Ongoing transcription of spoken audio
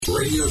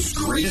Radio's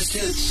greatest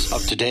hits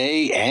of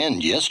today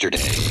and yesterday.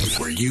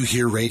 Where you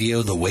hear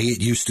radio the way it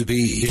used to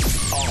be.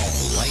 It's all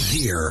right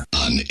here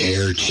on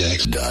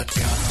airchecks.com.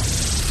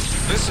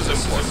 This is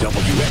important.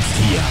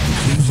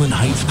 WXTM, Cleveland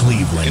Heights,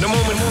 Cleveland. In a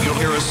moment,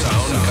 you'll hear a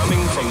sound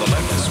coming from the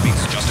left.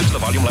 Speaks adjusted to the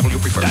volume level you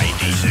prefer.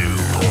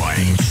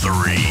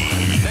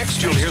 92.3.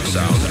 Next, you'll hear the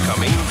sound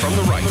coming from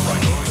the right.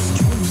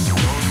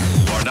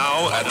 You are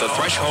now at the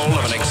threshold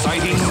of an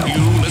exciting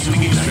new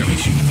listening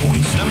experience.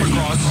 Step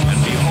across and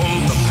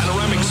behold the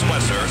panoramic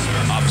splendor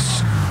of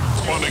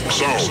Sonic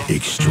Zone.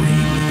 Extreme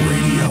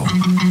Radio.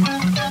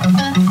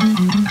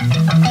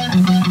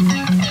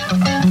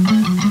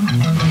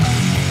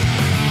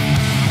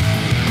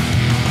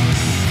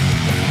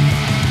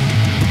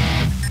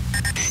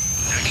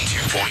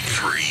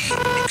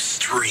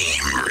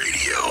 Extreme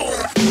Radio.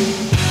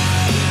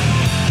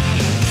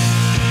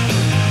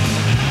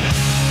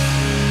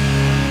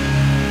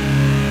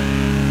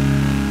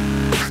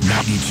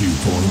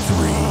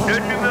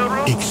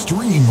 92.3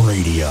 Extreme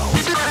Radio.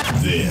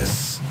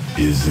 This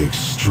is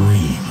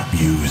extreme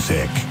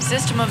music.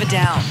 System of a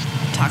Down.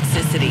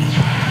 Toxicity.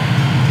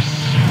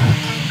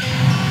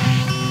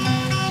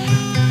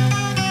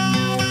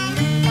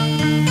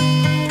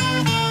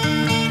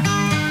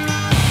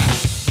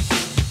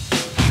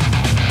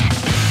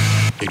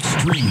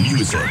 Extreme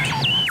music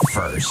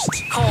first.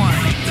 Corn.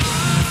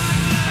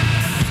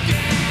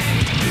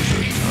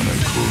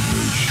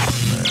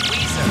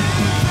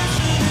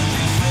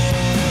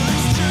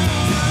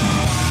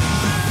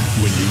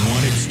 When you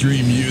want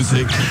extreme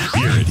music,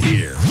 hear it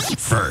here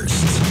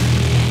first.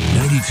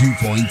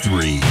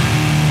 92.3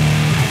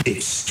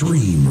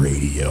 Extreme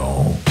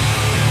Radio.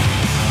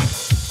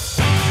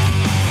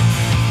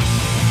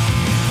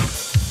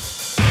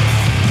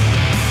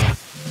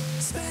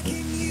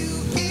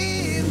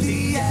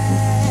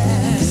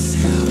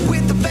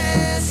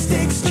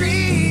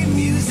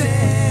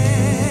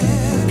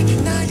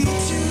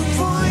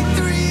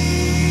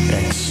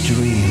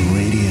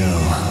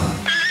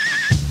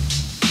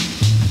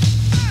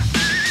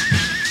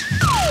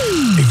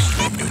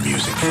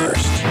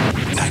 First,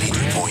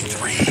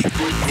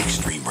 92.3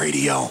 Extreme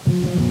Radio.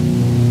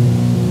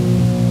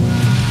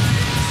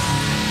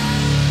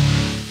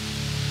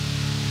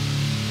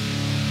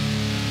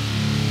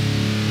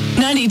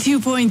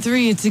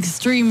 It's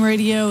Extreme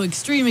Radio,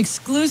 Extreme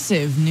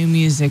exclusive new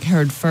music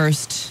heard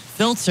first.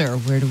 Filter,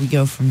 where do we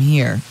go from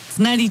here? It's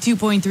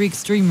 92.3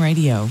 Extreme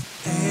Radio.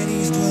 And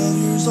he's 12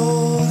 years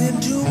old,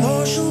 and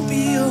tomorrow she'll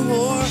be a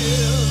warrior.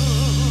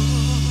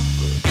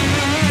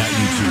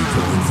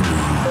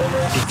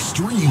 92.3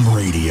 Extreme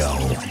Radio.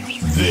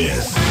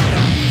 This is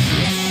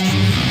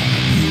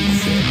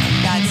music.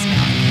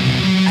 Godsmack.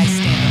 I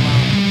stand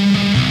alone.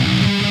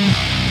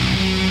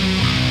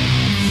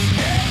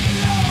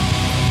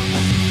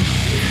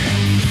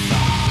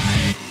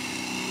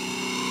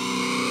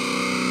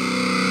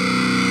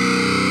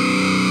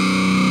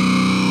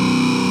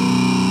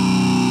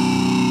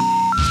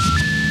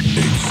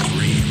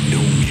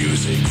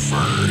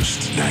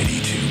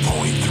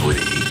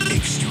 92.3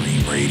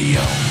 Extreme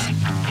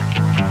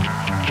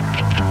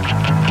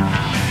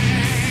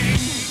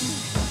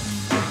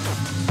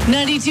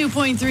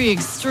Radio.92.3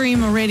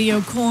 Extreme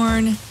Radio.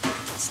 Corn.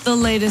 It's the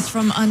latest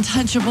from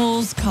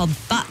Untouchables called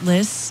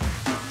Thoughtless.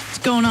 What's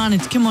going on?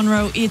 It's Kim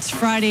Monroe. It's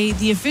Friday,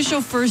 the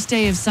official first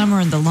day of summer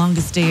and the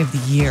longest day of the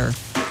year.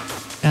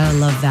 Gotta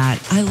love that.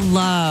 I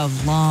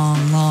love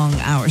long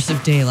hours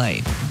of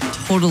daylight.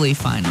 Totally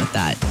fine with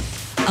that.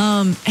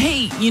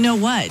 Hey, you know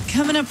what?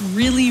 Coming up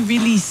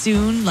really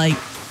soon, like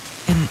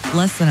in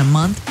less than a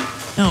month.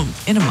 No,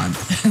 in a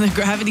month. The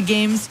Gravity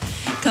Games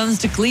comes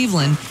to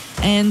Cleveland.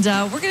 And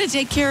we're going to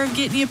take care of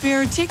getting you a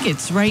pair of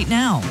tickets right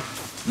now.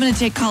 I'm going to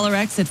take caller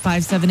X at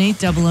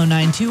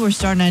 578-0092 or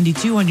star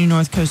 92 on your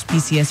North Coast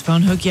PCS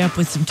phone. Hook you up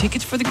with some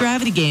tickets for the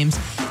Gravity Games.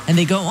 And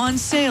they go on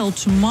sale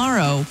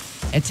tomorrow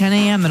at 10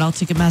 a.m. at all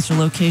Ticketmaster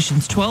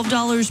locations.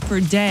 $12 per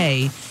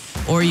day.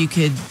 Or you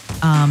could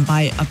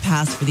buy a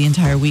pass for the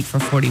entire week for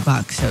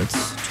 $40. So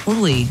it's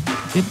totally a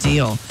good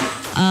deal.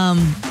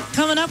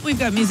 Coming up, we've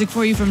got music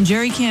for you from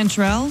Jerry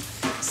Cantrell,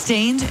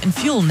 Stained, and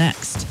Fuel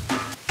next.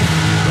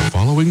 The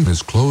following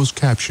is closed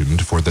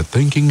captioned for the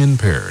thinking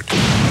impaired.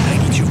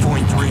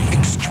 92.3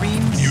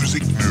 Extreme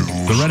Music News.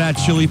 The Red Hot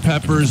Chili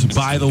Peppers,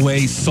 By the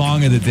Way,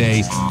 Song of the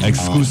Day,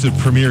 exclusive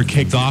premiere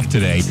kicked off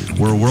today.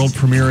 We're world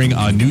premiering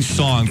a new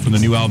song from the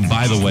new album,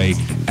 By the Way,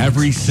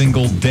 every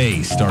single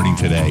day starting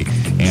today.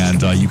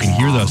 And you can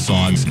hear those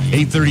songs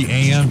 8:30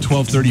 a.m.,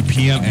 12:30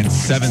 p.m., and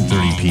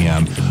 7:30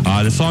 p.m.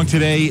 The song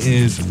today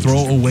is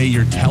Throw Away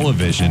Your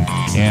Television.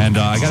 And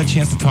I got a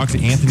chance to talk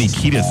to Anthony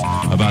Kiedis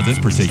about this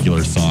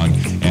particular song.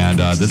 And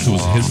this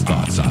was his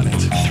thoughts on it.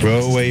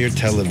 Throw Away Your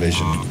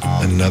Television.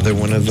 Another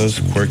one of those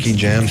quirky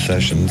jam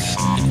sessions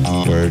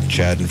where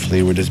Chad and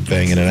Flea were just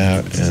banging it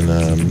out. And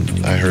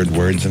I heard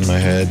words in my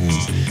head and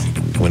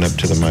went up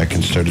to the mic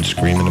and started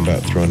screaming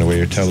about throwing away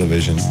your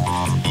television.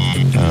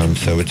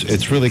 So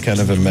it's really kind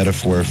of a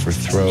metaphor for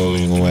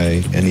throwing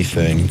away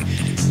anything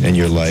in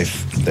your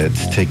life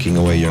that's taking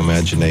away your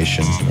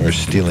imagination or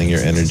stealing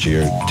your energy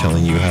or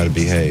telling you how to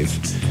behave,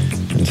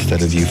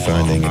 instead of you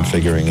finding and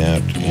figuring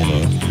out,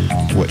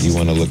 what you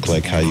want to look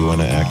like, how you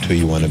want to act, who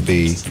you want to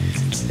be.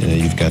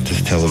 You've got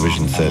this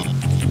television set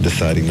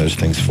deciding those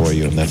things for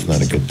you, and that's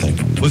not a good thing.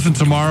 Listen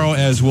tomorrow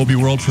as we'll be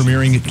world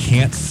premiering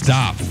Can't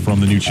Stop from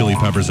the new Chili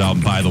Peppers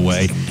album, by the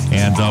way.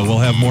 And we'll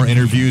have more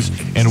interviews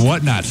and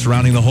whatnot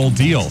surrounding the whole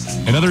deal.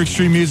 And other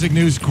extreme music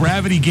news,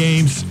 Gravity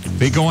Games,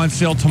 they go on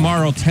sale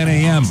tomorrow, 10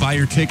 a.m. Buy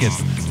your tickets.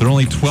 They're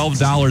only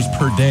 $12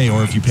 per day,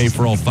 or if you pay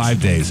for all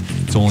 5 days,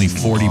 it's only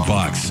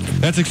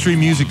 $40. That's extreme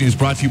music news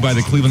brought to you by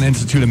the Cleveland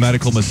Institute of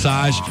Medical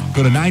Massage.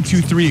 Go to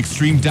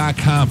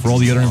 923extreme.com for all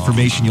the other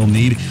information you'll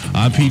need.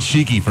 I'm Pete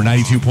Sheeky for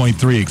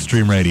 92.3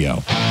 Extreme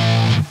Radio.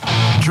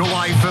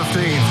 July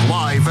 15th,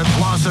 live at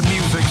Plaza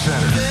Music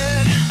Center.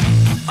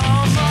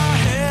 On my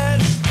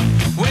head,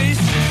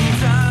 wasting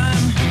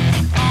time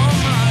on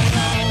my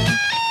own.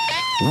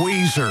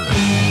 Weezer.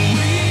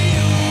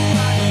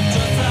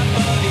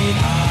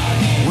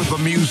 With the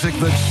music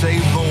that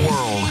saved the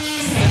world.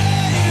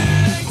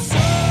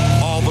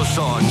 All the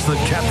songs that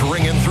kept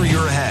ringing through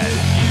your head.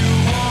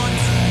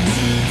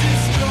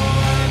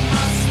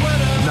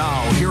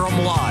 Now hear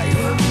them live.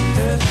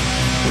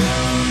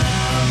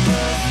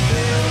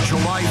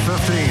 July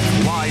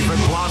 15th, live at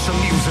Blossom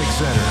Music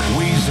Center.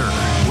 Weezer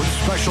with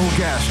special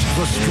guest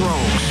The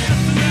Strokes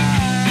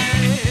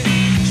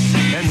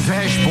and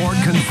Dashboard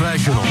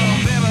Confessional.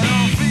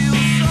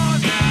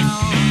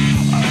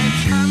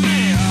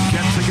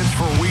 Get tickets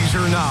for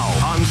Weezer now.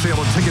 On sale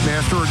at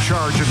Ticketmaster or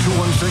charge at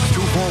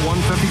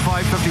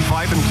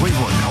 216-241-5555 in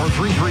Cleveland or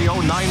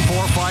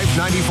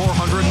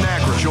 330-945-9400 in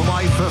Akron.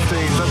 July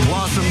 15th at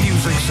Blossom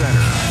Music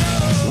Center.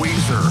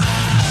 Weezer.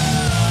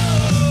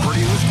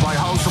 Produced by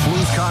House of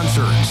Blues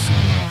Concerts.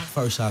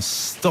 First, I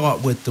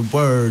start with the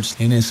words,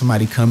 and then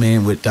somebody come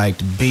in with like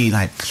the beat,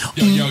 like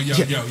Yo.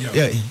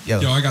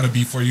 Yo, I got a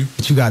beat for you.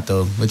 What you got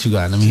though? What you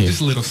got? Let me hear.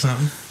 Just a little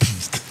something.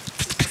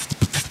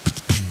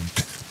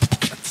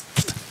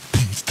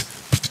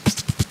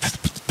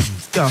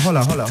 Yo, hold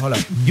up.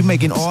 You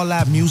making all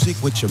that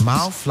music with your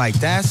mouth like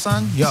that,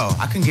 son? Yo,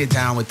 I can get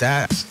down with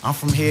that. I'm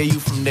from here, you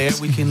from there.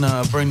 We can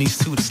bring these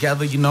two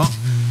together,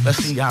 Let's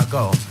see how it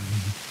go.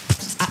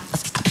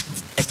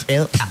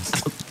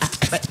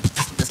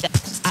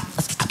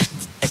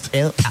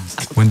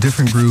 When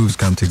different grooves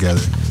come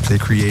together, they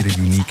create a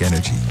unique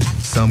energy.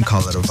 Some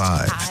call it a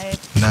vibe.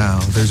 Now,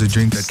 there's a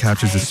drink that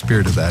captures the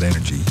spirit of that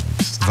energy.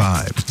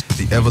 Vibe,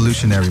 the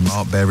evolutionary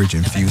malt beverage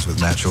infused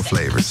with natural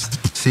flavors.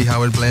 See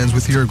how it blends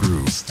with your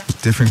groove.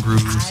 Different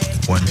grooves,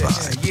 one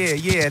vibe.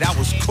 Yeah, that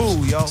was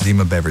cool, yo.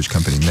 Zima Beverage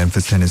Company,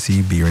 Memphis,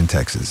 Tennessee, beer in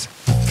Texas.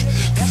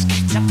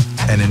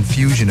 An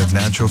infusion of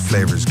natural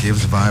flavors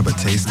gives Vibe a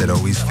taste that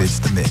always fits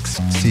the mix.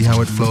 See how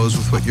it flows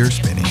with what you're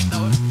spinning.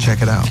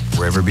 Check it out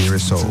wherever beer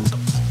is sold.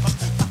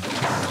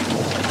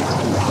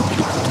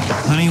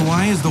 Honey,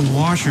 why is the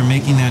washer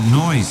making that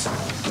noise?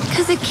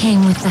 Because it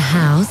came with the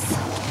house.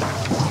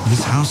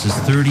 This house is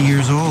 30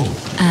 years old.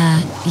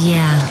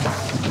 Yeah.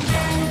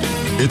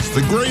 It's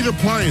the Great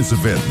Appliance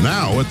Event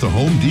now at the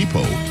Home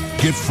Depot.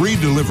 Get free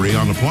delivery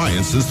on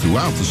appliances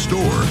throughout the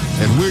store,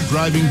 and we're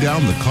driving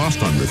down the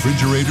cost on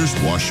refrigerators,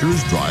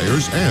 washers,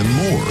 dryers, and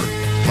more.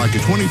 Like a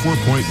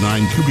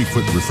 24.9 cubic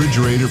foot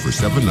refrigerator for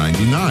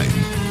 $7.99,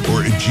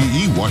 or a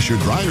GE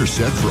washer-dryer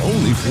set for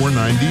only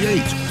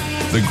 $4.98.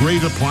 The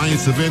Great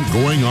Appliance Event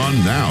going on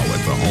now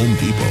at the Home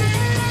Depot.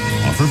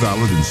 Offer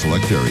valid in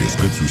select areas.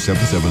 Good through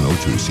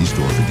 7702. See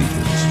store for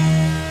details.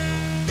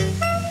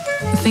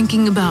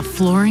 Thinking about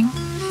flooring?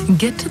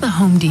 Get to the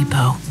Home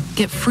Depot.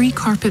 Get free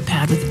carpet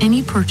pad with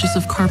any purchase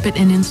of carpet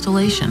and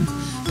installation,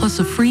 plus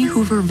a free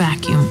Hoover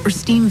vacuum or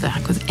steam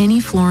vac with any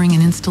flooring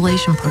and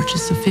installation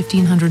purchase of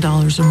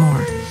 $1,500 or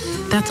more.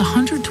 That's a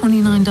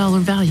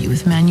 $129 value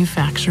with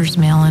manufacturer's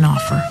mail-in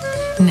offer.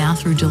 Now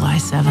through July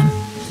 7.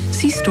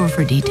 See store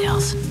for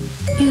details.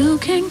 You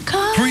can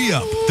call.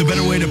 Pre-up, the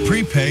better way to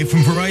prepay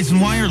from Verizon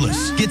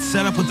Wireless. Get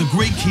set up with the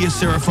great Kia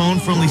Seraphone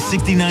for only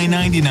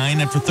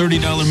 $69.99 after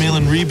 $30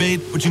 mail-in rebate,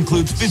 which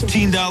includes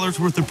 $15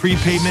 worth of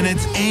prepaid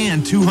minutes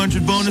and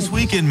 200 bonus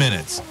weekend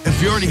minutes.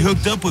 If you're already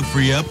hooked up with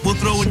Free-Up, we'll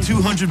throw in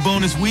 200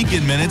 bonus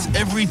weekend minutes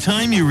every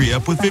time you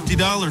re-up with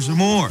 $50 or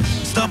more.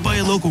 Stop by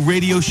a local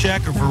Radio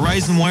Shack or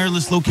Verizon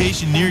Wireless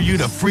location near you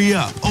to free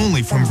up,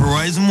 only from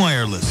Verizon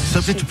Wireless.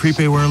 Subject to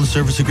prepaid wireless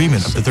service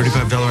agreement. Up to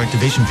 $35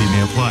 activation fee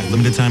may apply.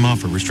 Limited time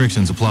offer.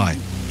 Restrictions apply.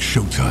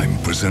 Showtime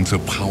presents a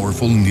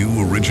powerful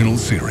new original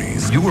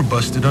series. You were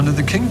busted under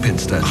the Kingpin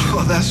statue.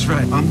 Oh, that's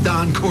right. I'm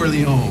Don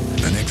Corleone.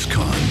 An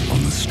ex-con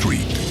on the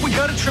street. We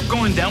got a trip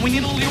going down. We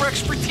need a little your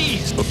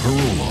expertise. A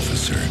parole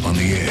officer on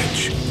the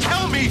edge.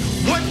 Tell me,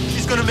 what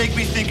is going to make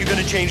me think you're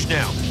going to change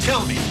now?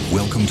 Tell me.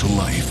 Welcome to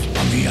life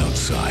on the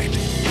outside.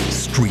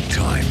 Street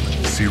Time.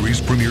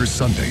 Series premieres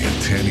Sunday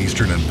at 10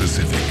 Eastern and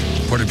Pacific.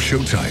 Part of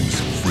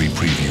Showtime's free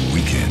preview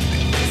weekend.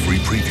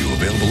 Free preview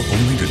available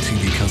only to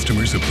TV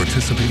customers of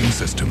participating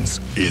systems.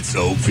 It's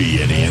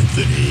Opie and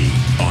Anthony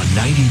on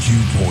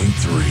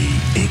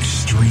 92.3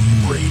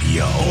 Extreme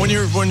Radio. When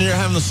you're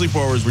having the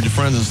sleepovers with your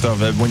friends and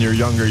stuff, when you're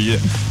younger, you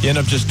end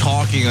up just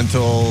talking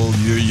until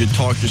you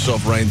talk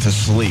yourself right into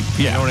sleep.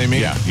 You know what I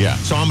mean? Yeah.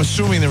 So I'm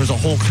assuming there was a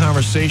whole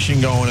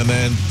conversation going, and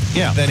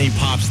then he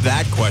pops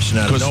that question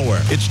out of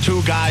nowhere. It's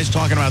two guys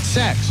talking about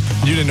sex.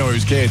 You didn't know he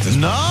was gay at this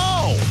point.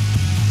 No!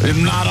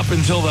 Not up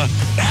until the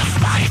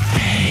F my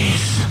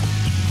face.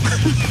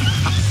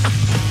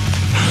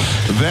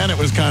 Then it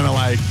was kind of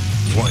like,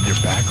 Want your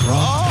back rub?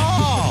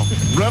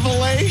 oh,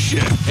 revelation.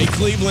 Hey,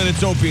 Cleveland,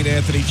 it's Opie and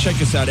Anthony. Check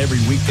us out every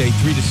weekday,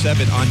 3 to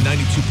 7 on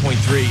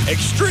 92.3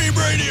 Extreme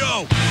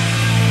Radio.